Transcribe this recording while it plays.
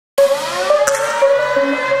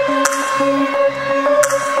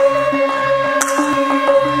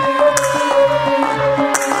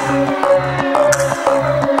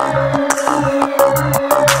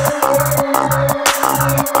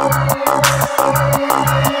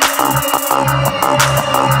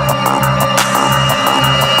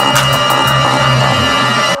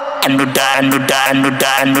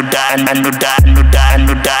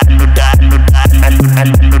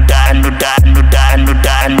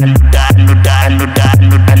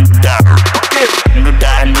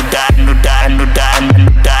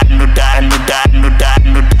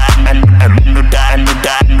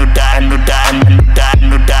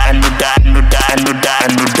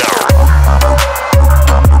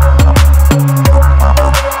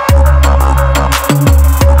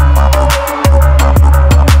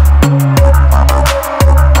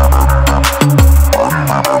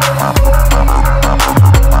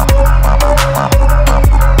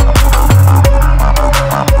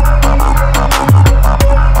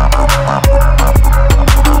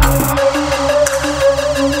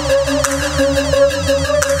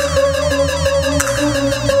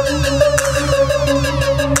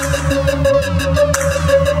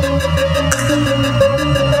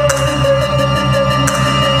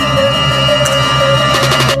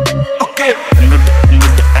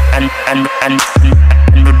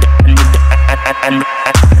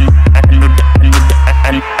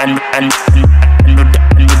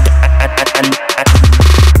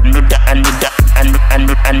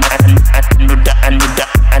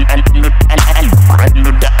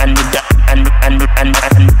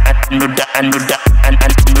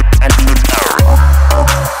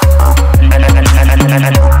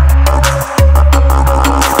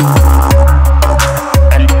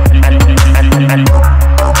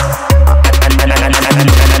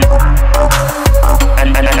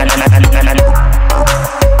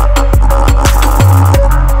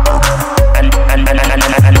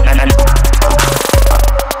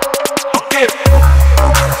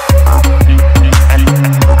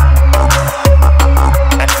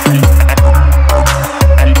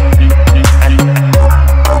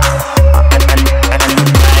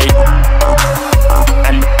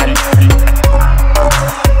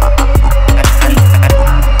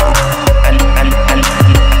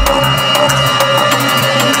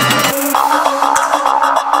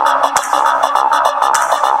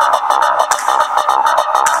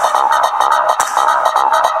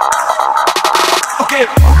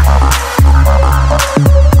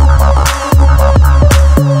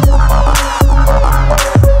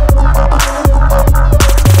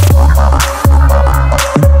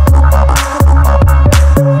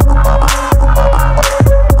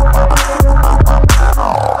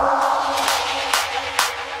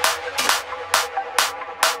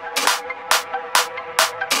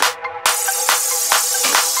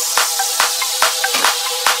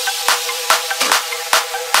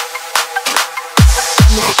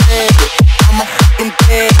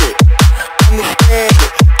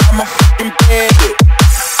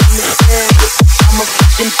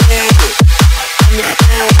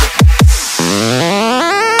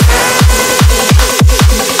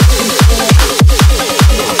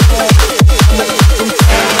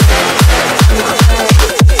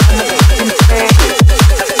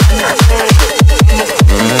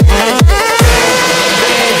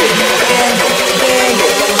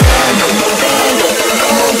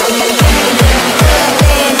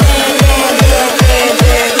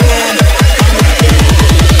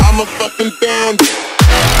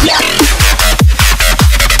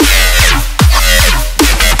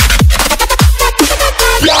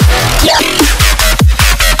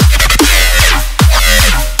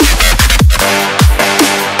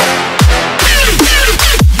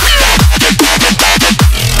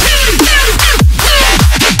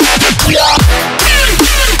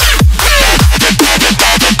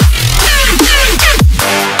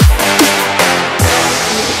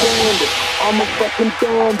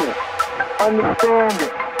Understand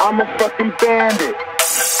it, I'm a fucking bandit.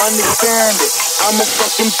 Understand it, I'm a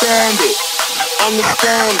fucking bandit.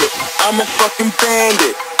 Understand it, I'm a fucking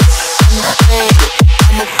bandit. Understand it,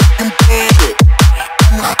 I'm a fucking bandit.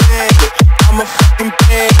 Understand it, I'm a fucking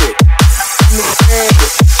bandit. Understand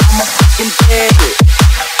it, I'm a fucking bandit.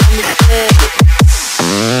 Understand it.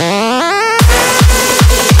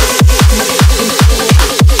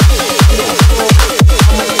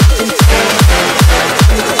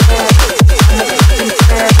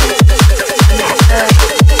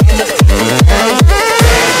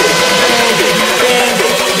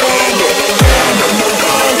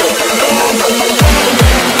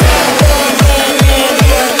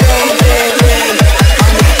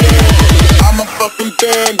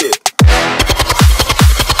 Bandit.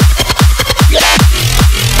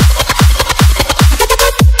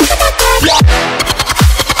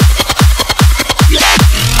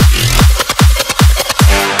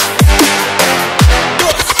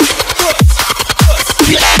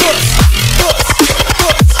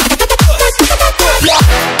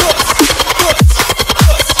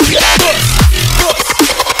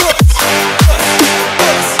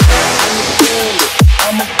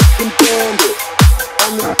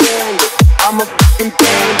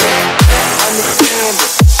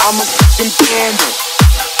 fucking bandit.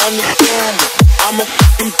 Understand it, I'm a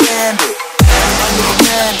fucking bandit.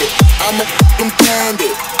 Understand it, I'm a fucking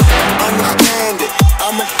bandit. Understand it,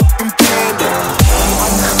 I'm a fucking bandit.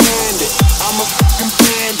 Understand it, I'm a fucking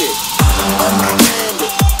bandit. Understand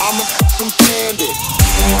it, I'm a fucking bandit.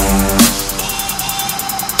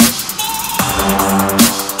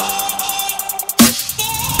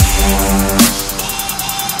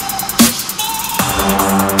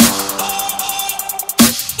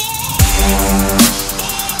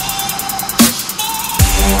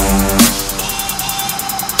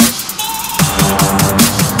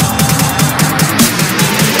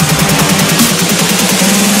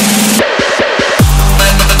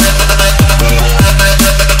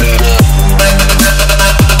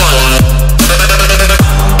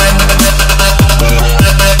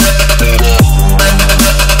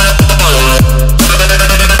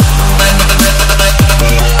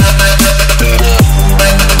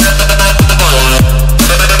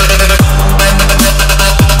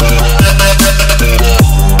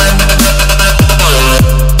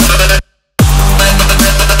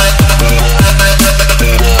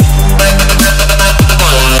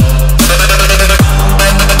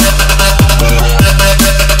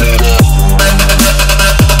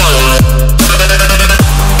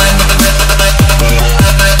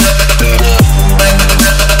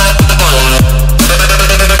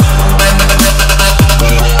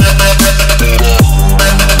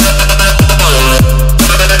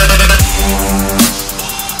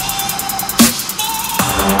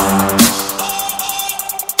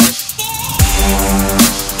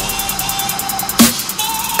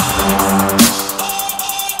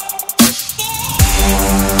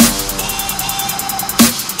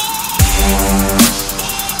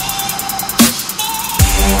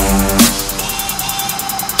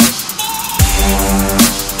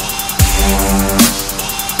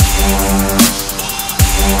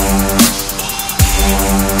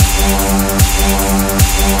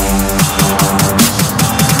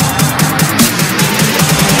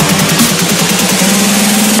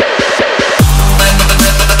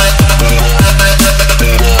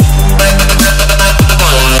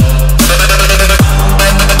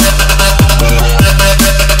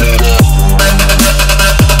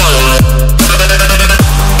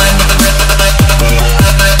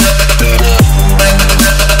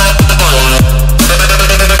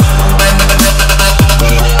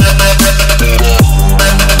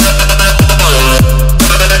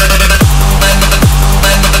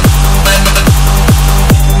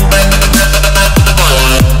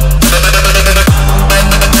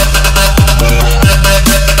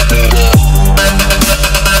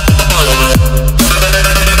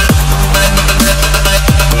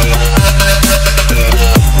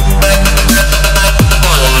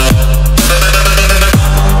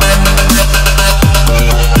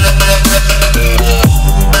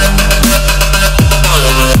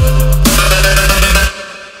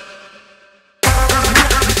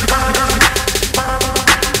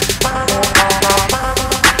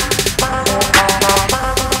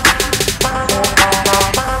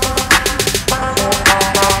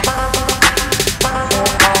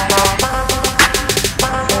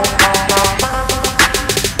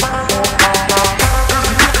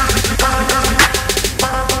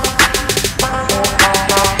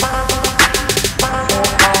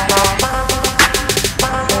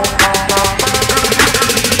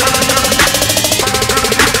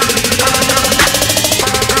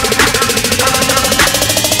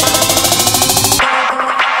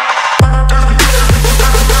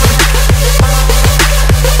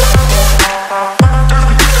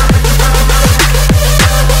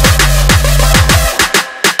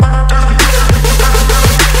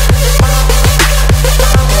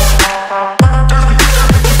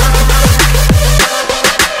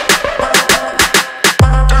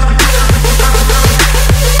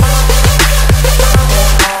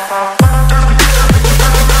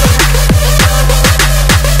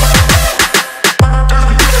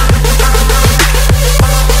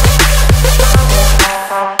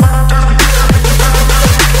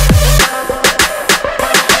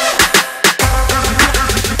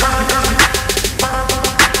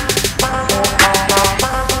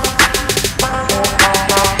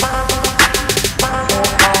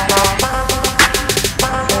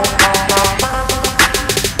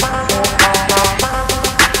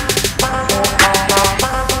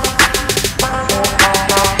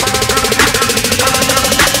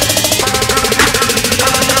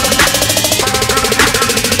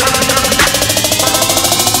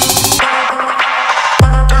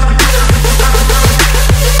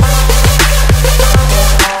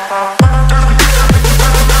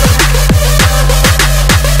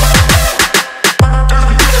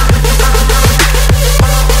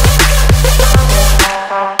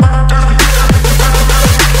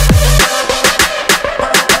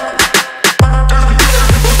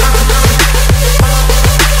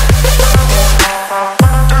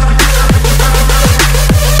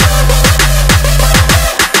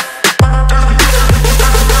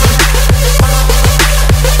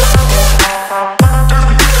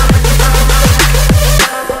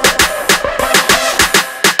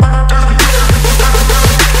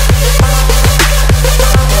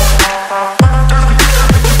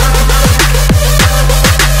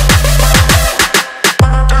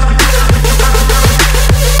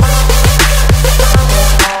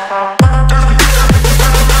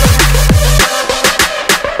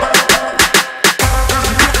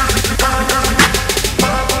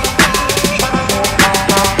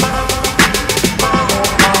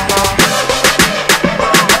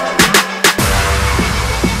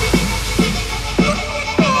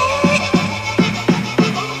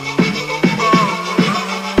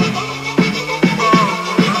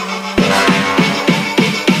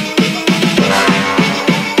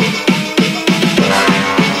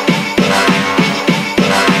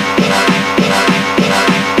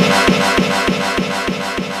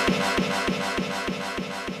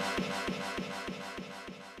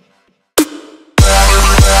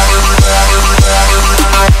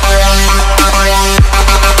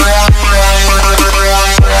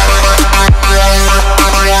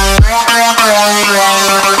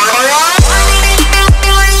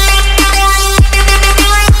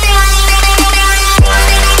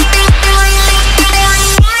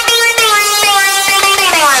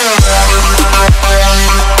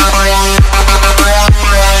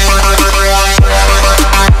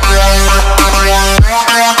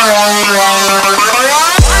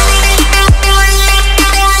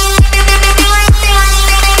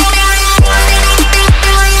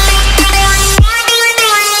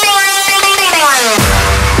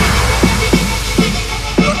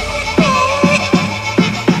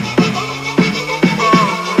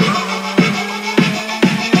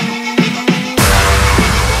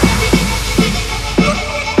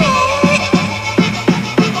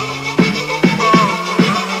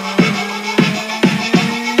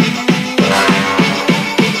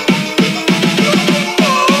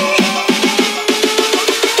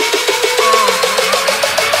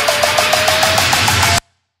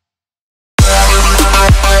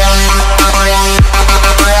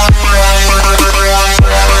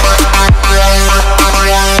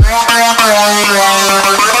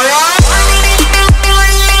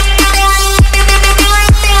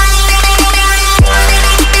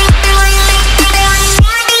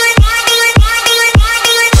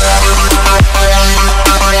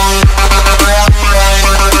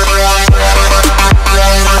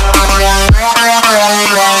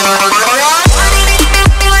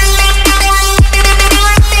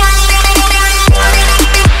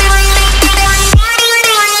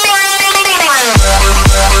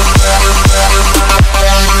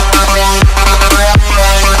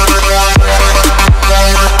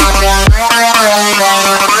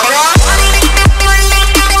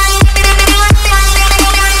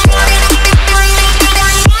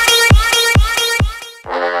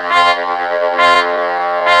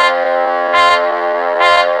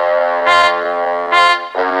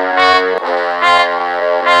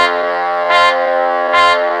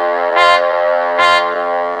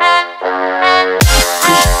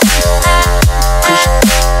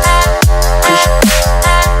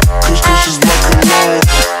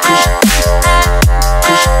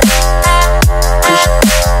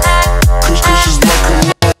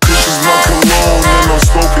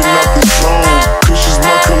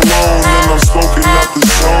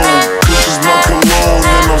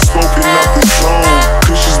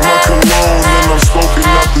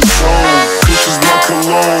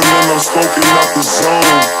 smoking out the zone.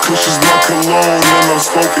 Kush is my cologne and I'm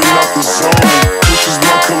smoking out the zone. Kush is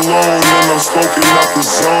my cologne and I'm smoking out the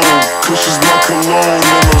zone. Kush is my cologne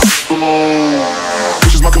and I'm smoking.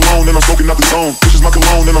 Kush is my cologne and I'm smoking out the zone. Kush is my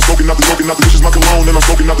cologne and I'm smoking out the smoking out the. Kush is my cologne and I'm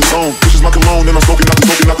smoking out the zone. Kush is my cologne and I'm smoking out the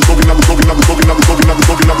smoking out the smoking out the smoking out the smoking out the smoking out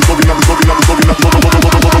the smoking out the smoking out the smoking out the smoking out the smoking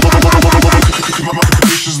out the.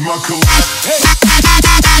 Kush is my cologne.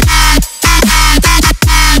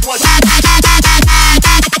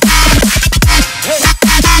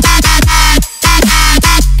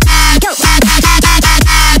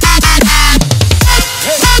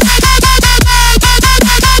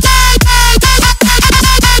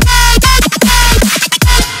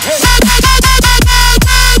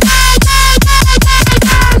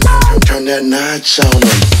 Turn that notch on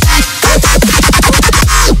them.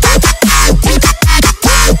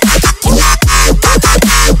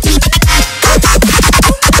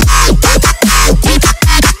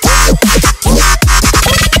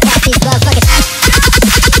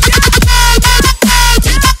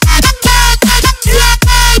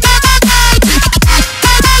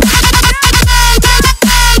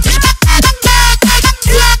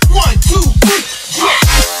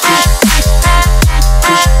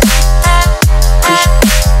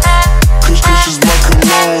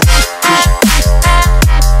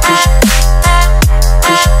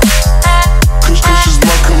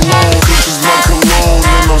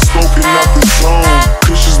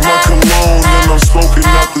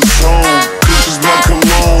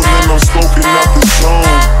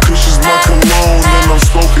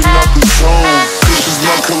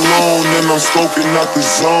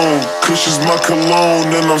 Kush is my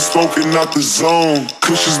cologne and I'm smoking out the zone.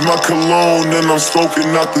 Kush is my cologne and I'm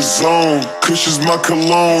smoking out the zone. Kush is my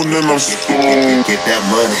cologne and I'm smoking. Get that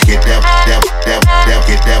money, get that, get that,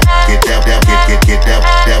 get that, get that, get that, get that,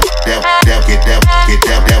 get that, get that, get that, get that, get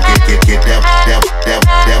that, get that,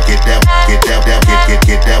 get that, get that money, get that money, get that money,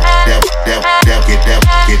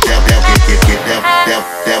 get that money, get that money,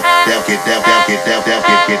 get that money, get that money,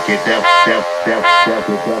 get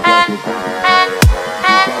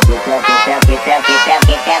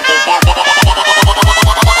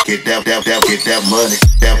that money,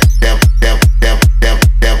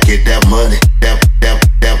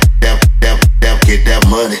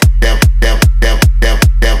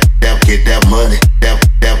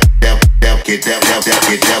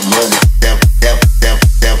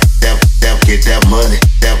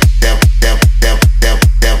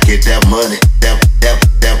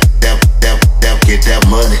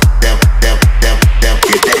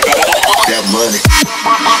 that money.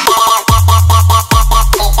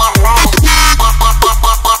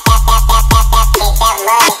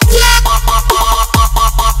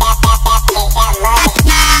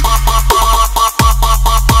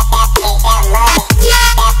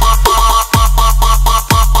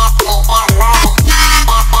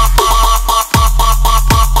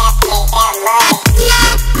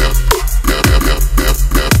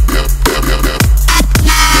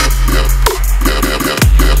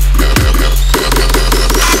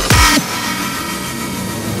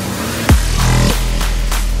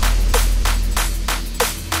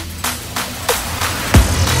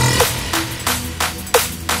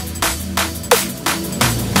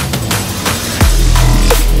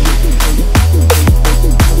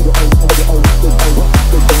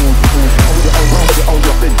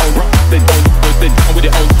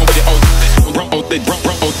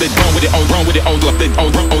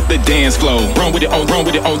 Dance flow, run with it on, run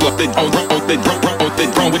with it on, run with it on, run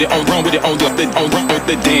with it on, run with it on,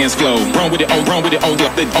 the dance flow, run with it on, run with it on,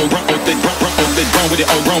 run with it on, run with it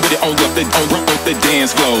on, run with it on, the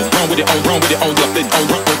dance flow, run with it on, run with it on, run with it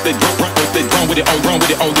on, run with it on, run with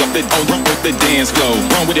it on, the dance flow,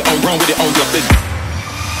 run with it on, run with it on,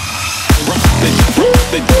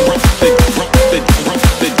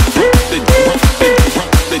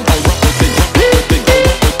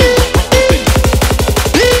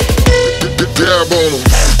 dab on them.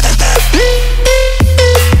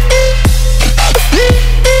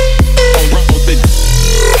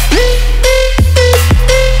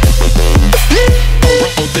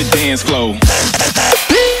 The dance flow.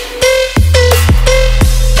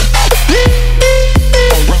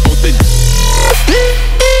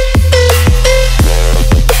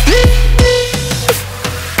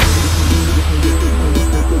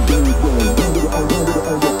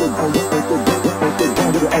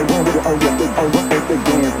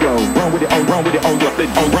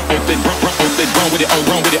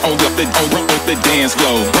 The dance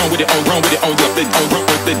flow, run with it on, run with it on, run with it on, run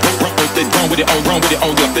with it on, run with it on, run with it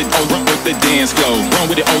on, the dance flow, run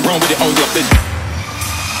with it on, run with it on, run with it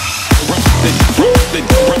on,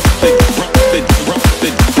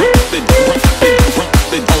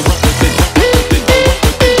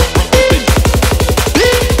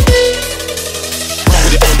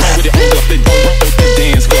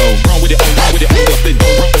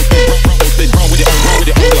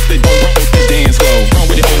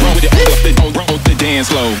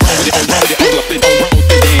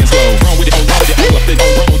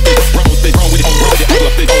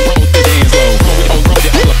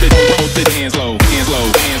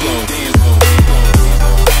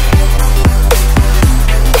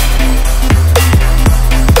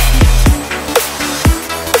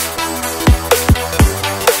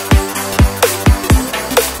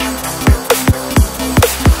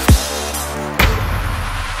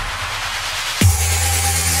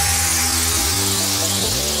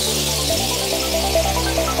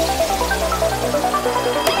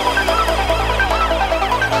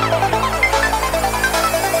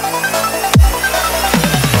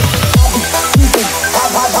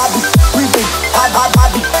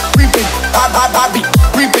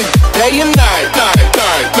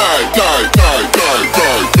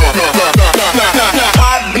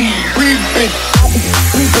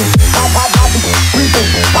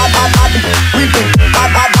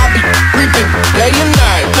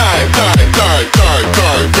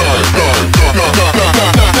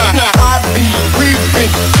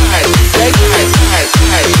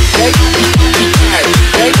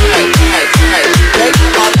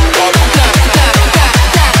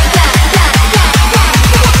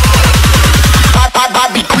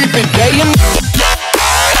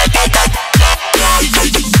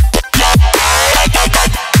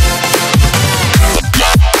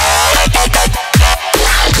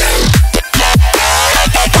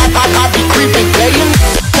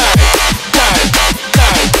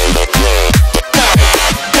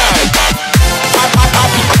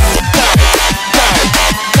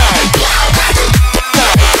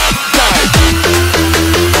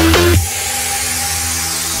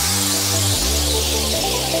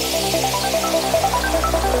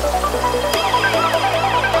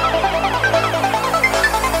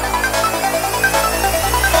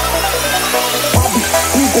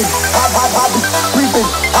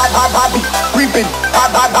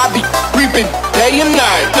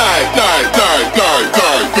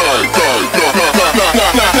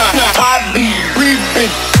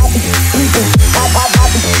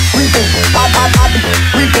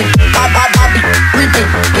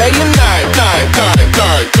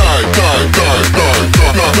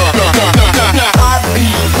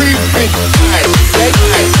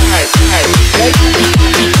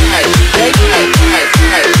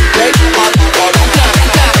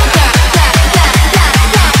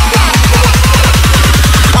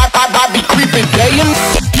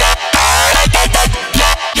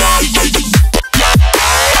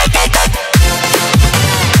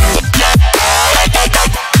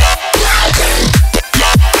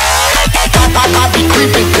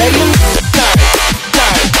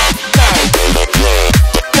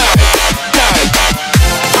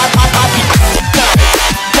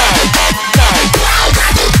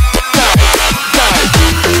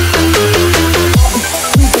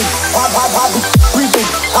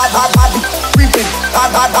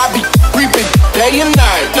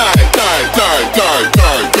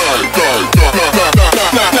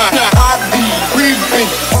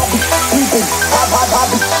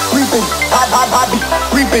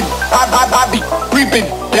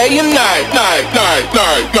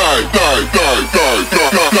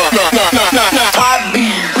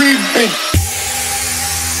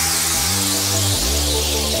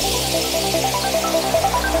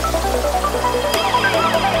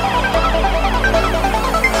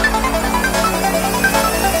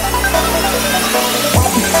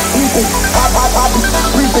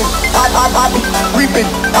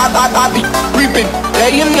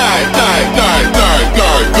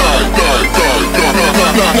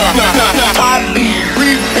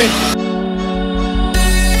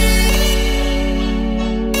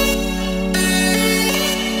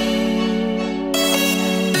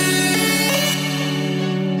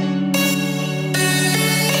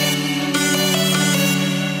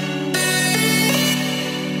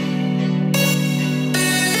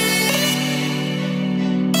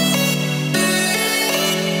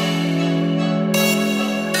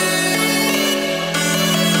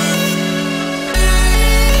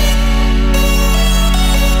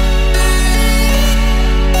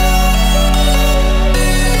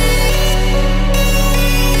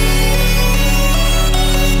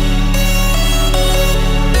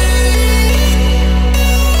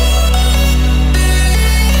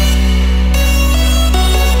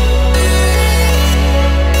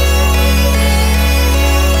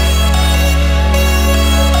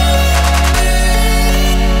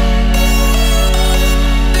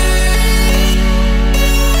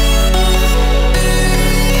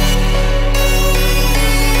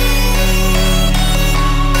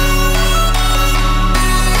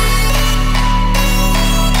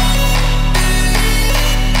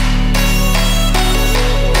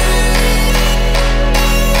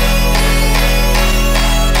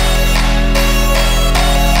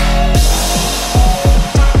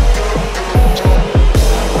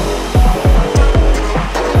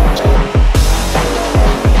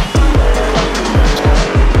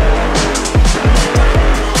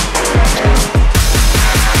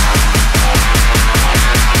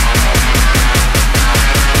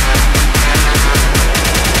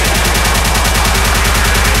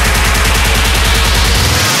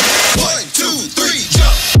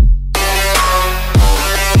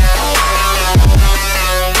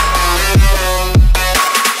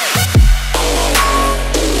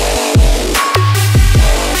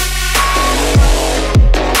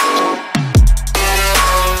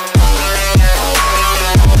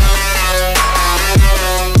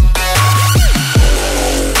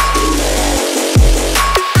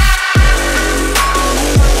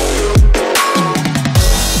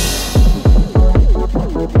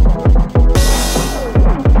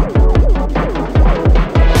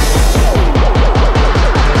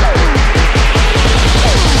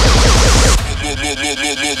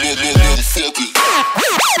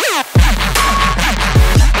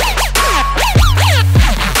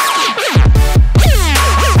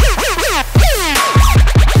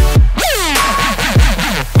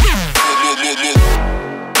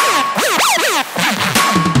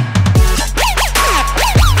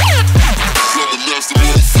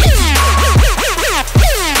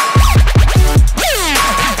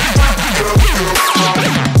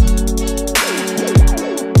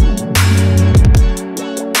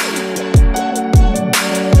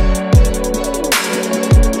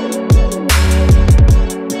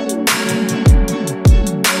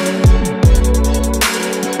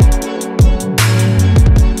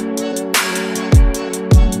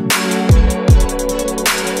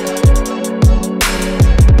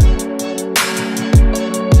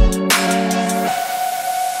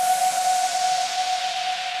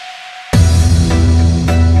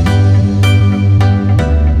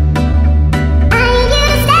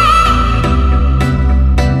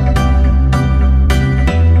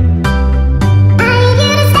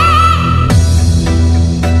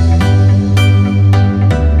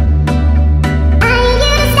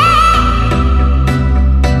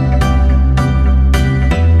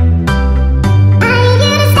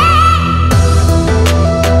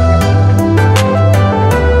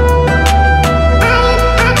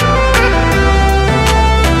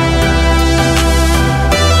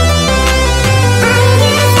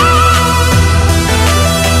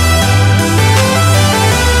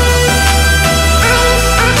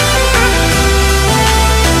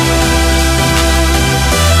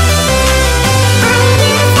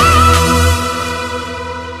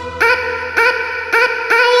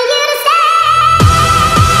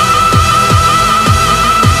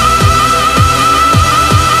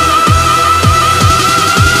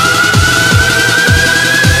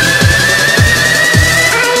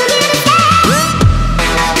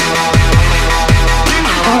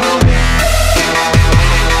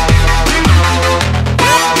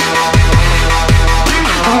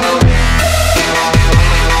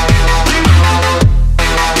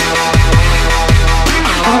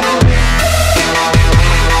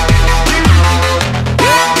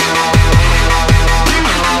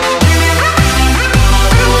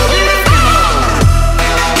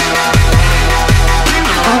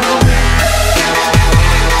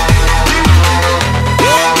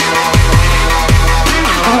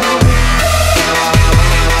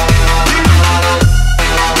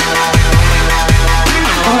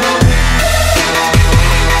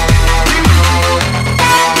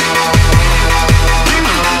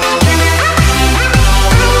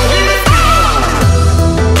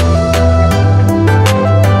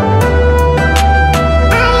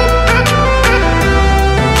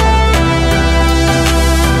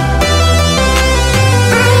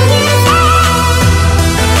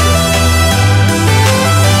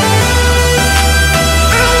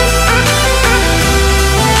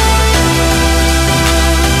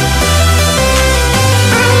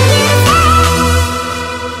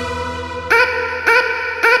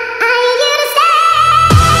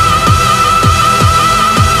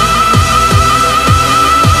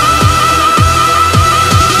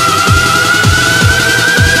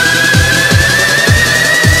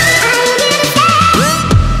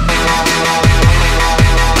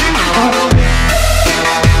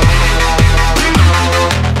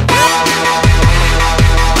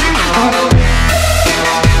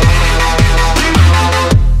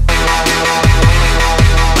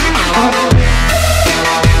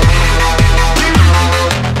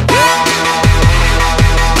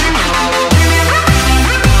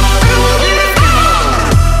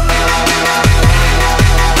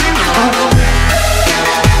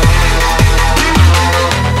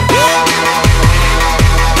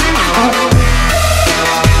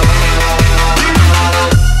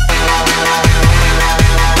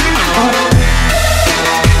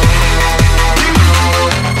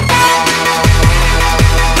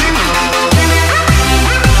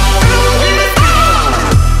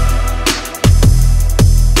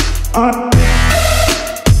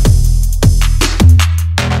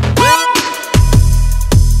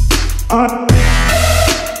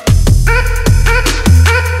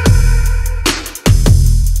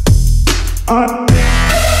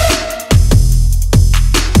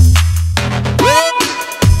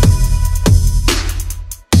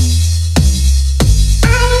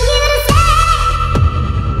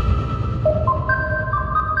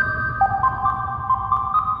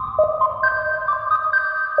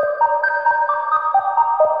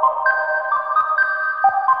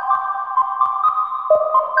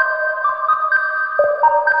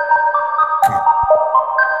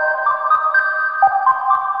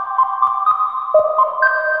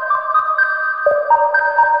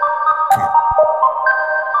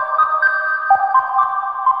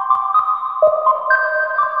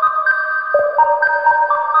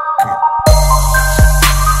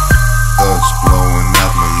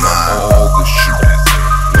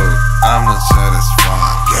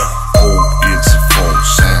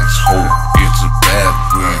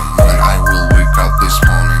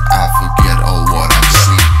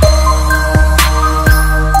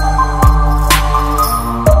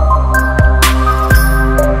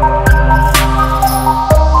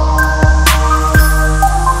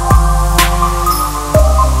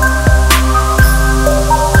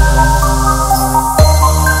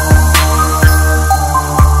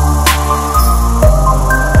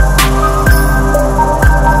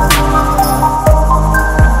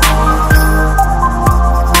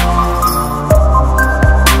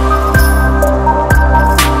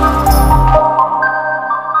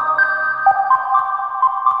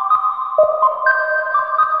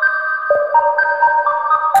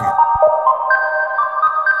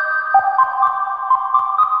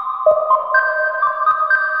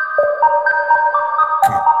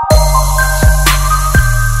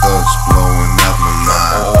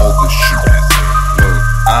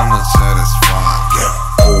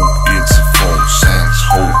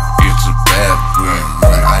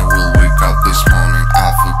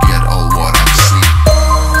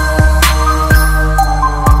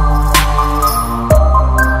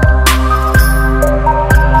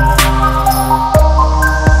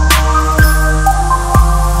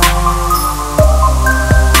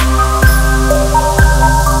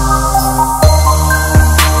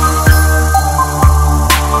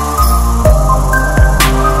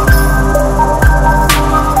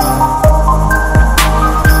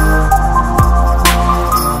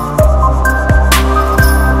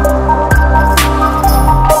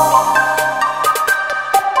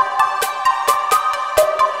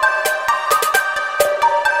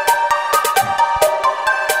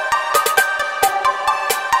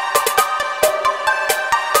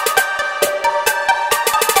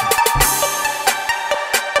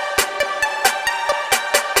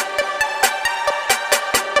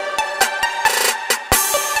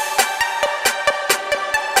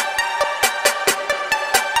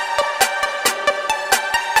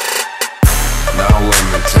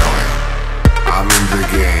 in the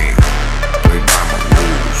game, play by my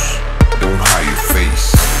rules. Don't hide your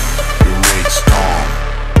face, your mate's calm.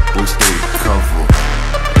 We'll stay covered,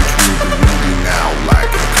 which will be windy now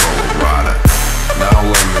like in Colorado. Now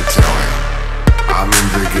let me tell him, I'm in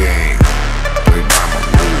the game, play by my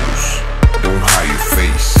rules. Don't hide your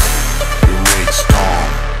face, your mate's calm.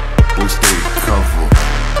 We'll stay covered,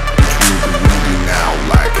 which will be windy now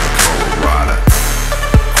like in Colorado.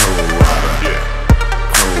 Colorado, yeah.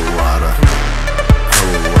 Colorado,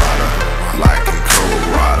 Colorado, like in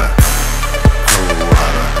Colorado.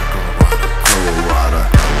 Colorado, Colorado,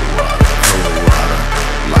 Colorado,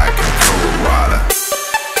 like in Colorado.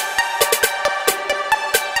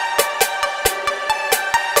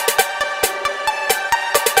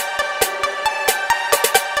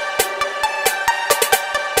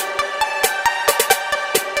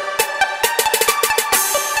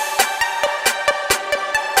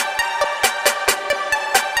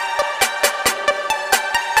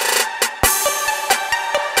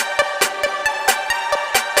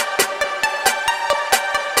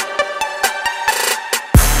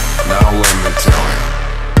 Now let me tell him,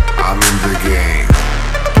 I'm in the game,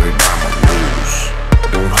 play by my rules.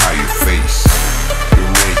 Don't hide your face, your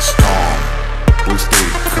mate's calm. We'll stay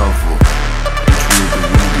covered, which will be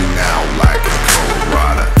windy now like in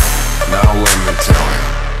Colorado. Now let me tell him,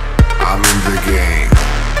 I'm in the game,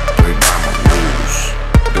 play by my rules.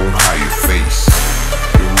 Don't hide your face,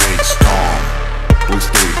 your mate's calm. We'll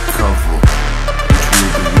stay covered, which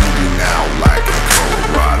will be windy now like in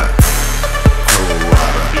Colorado.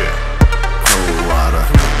 Colorado, yeah. Colorado,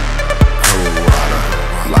 Colorado,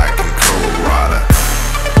 like in Colorado.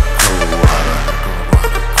 Colorado,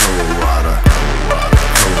 Colorado,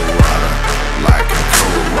 Colorado, like in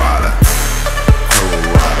Colorado.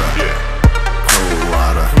 Colorado, yeah.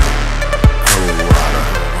 Colorado, Colorado,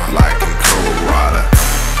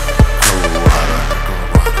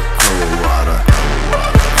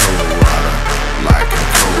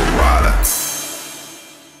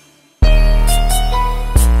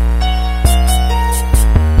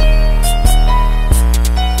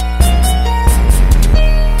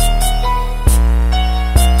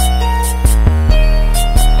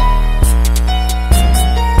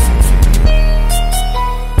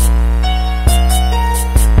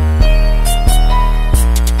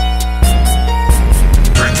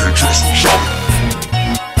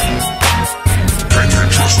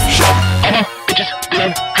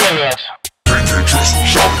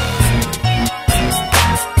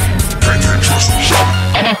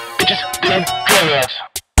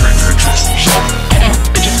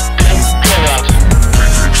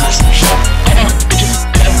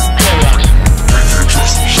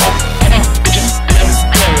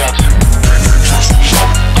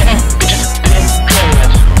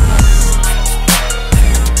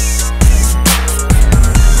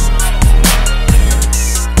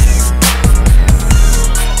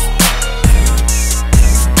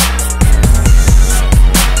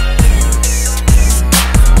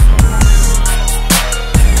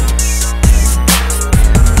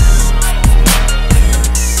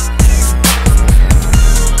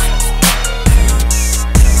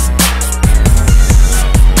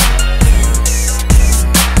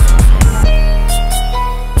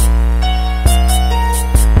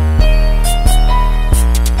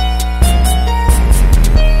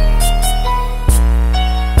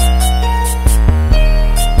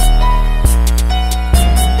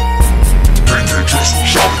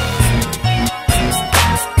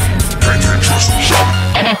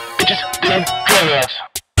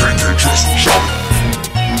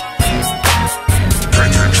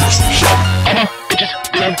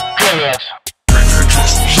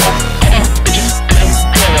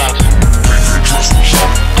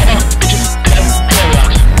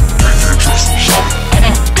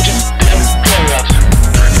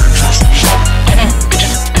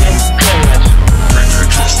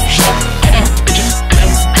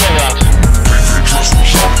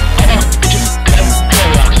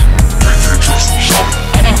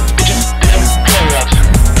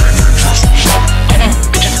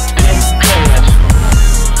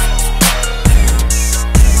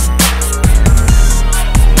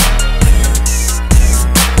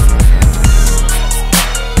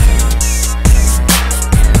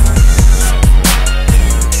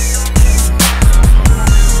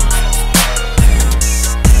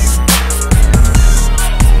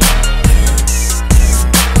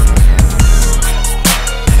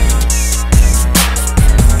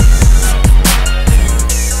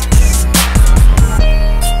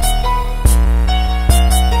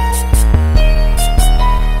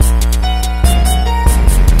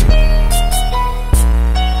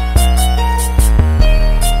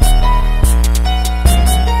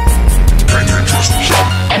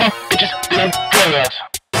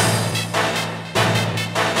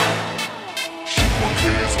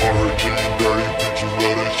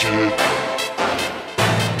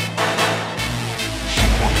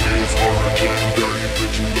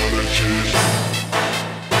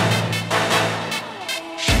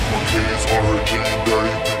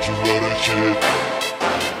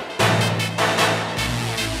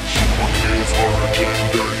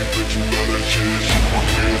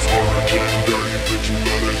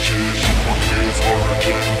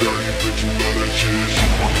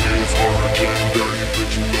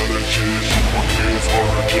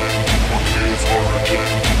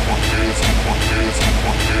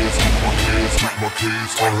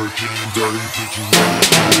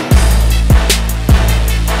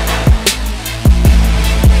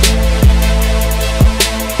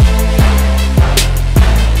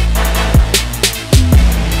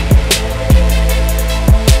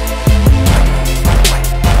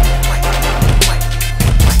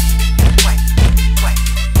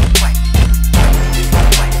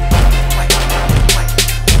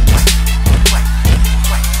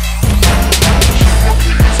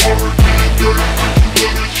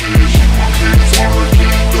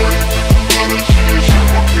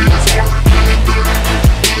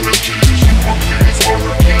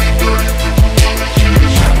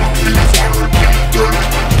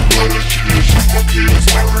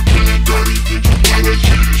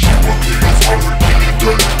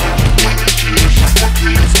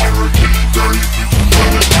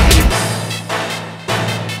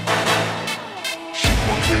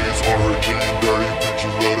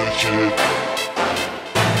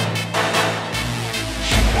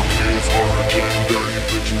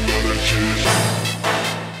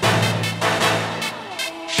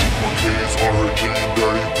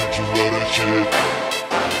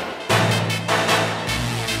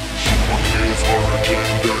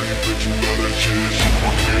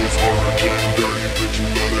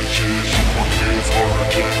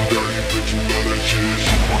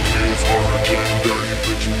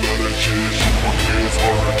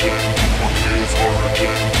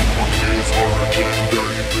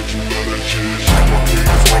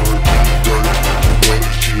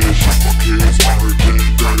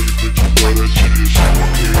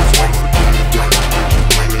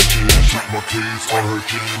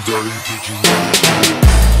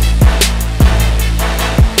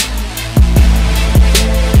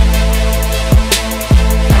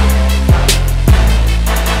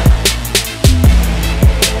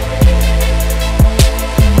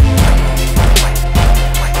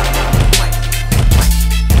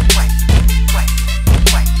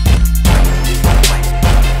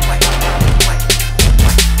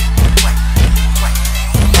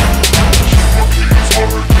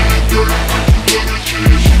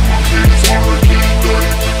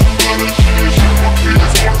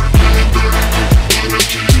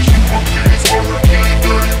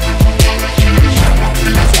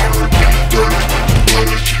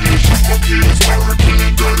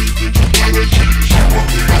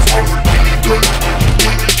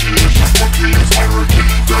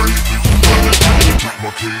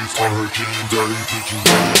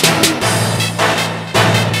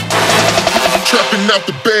 Trapping out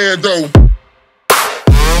the band though.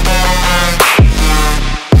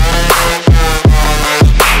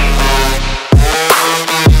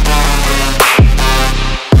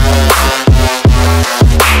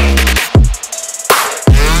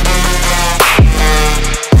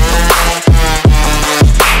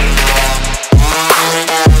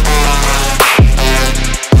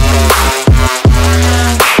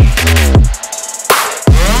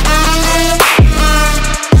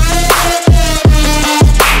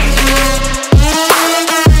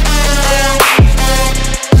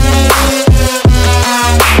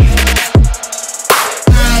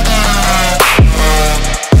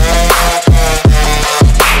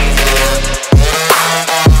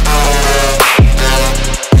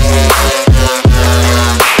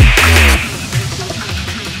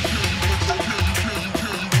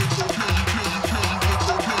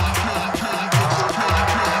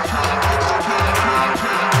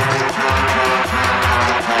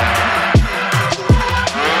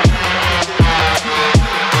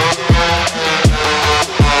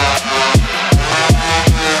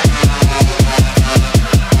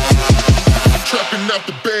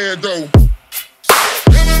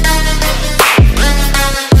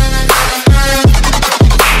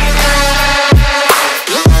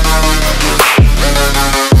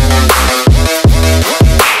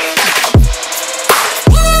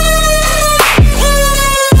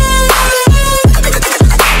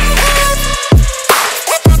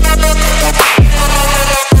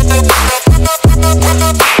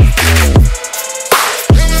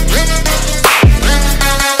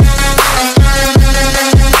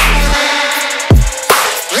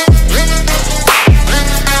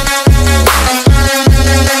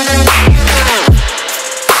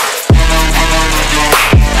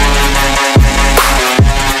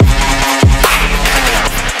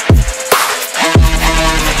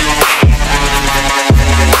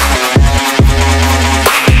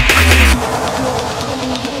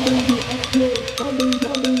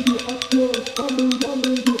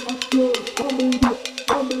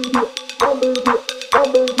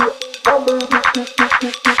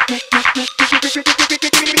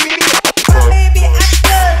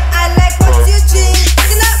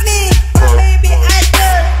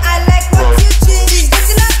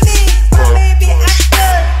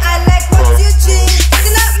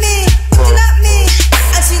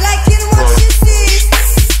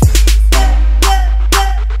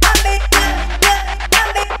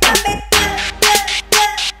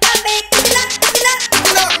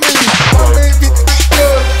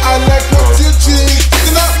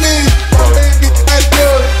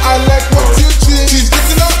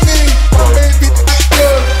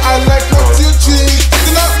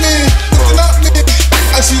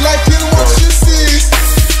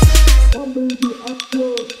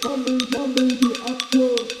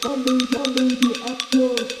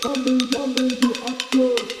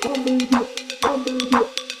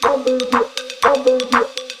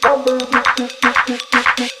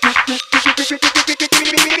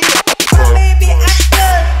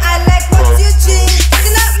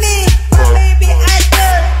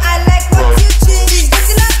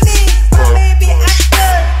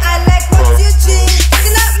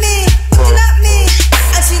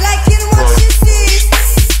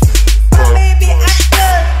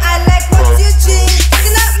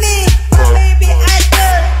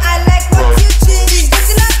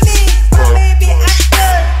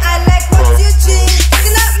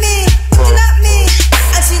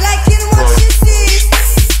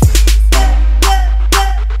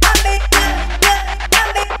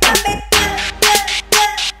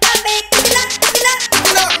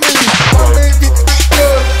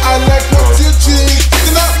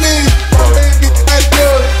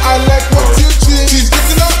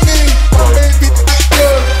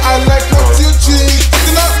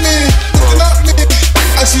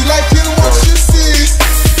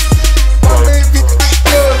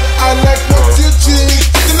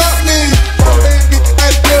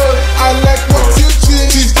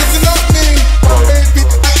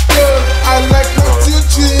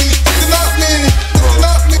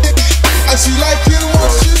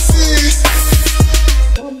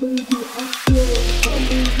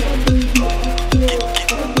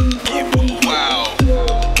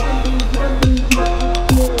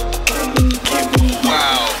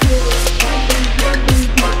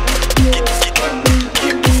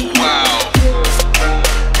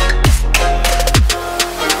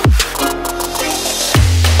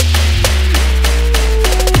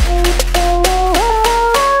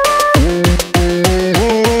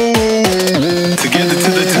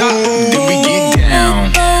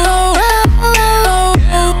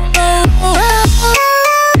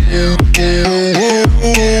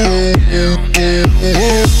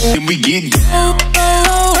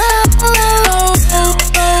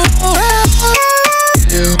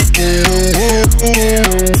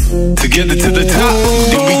 Together to the top,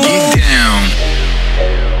 then we get down.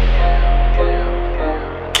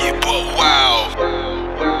 Get butt wild.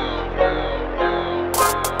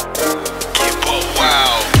 Get butt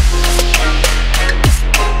wild.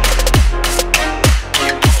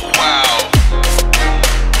 Get butt wild.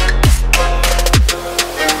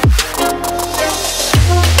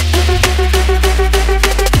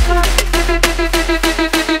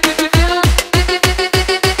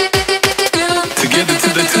 Together to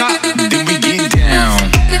the top, then we get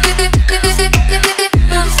down.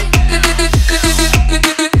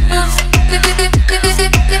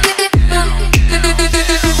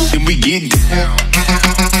 Then we get down.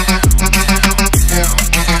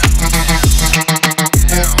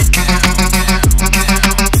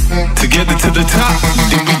 Together to the top,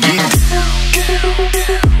 then we get down.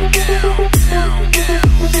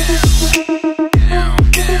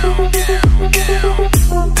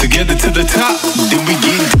 Together to the top, then we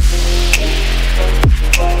get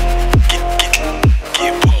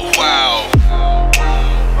butt wild.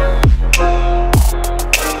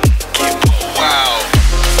 Get butt wild.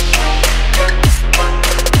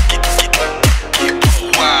 Get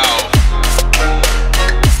butt wild.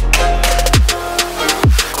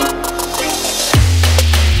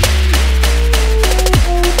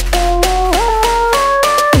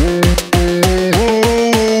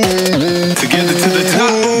 Together to the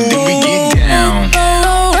top, then we get down.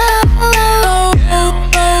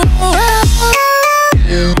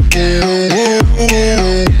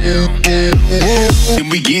 Then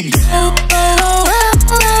we get down.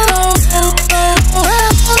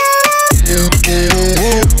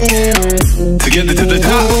 Together to the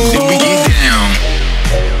top, then we get down.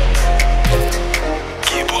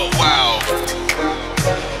 Get butt wild.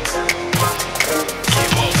 Get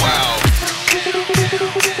butt wild.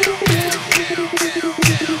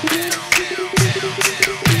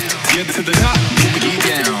 Together to the top, then we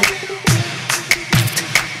get down.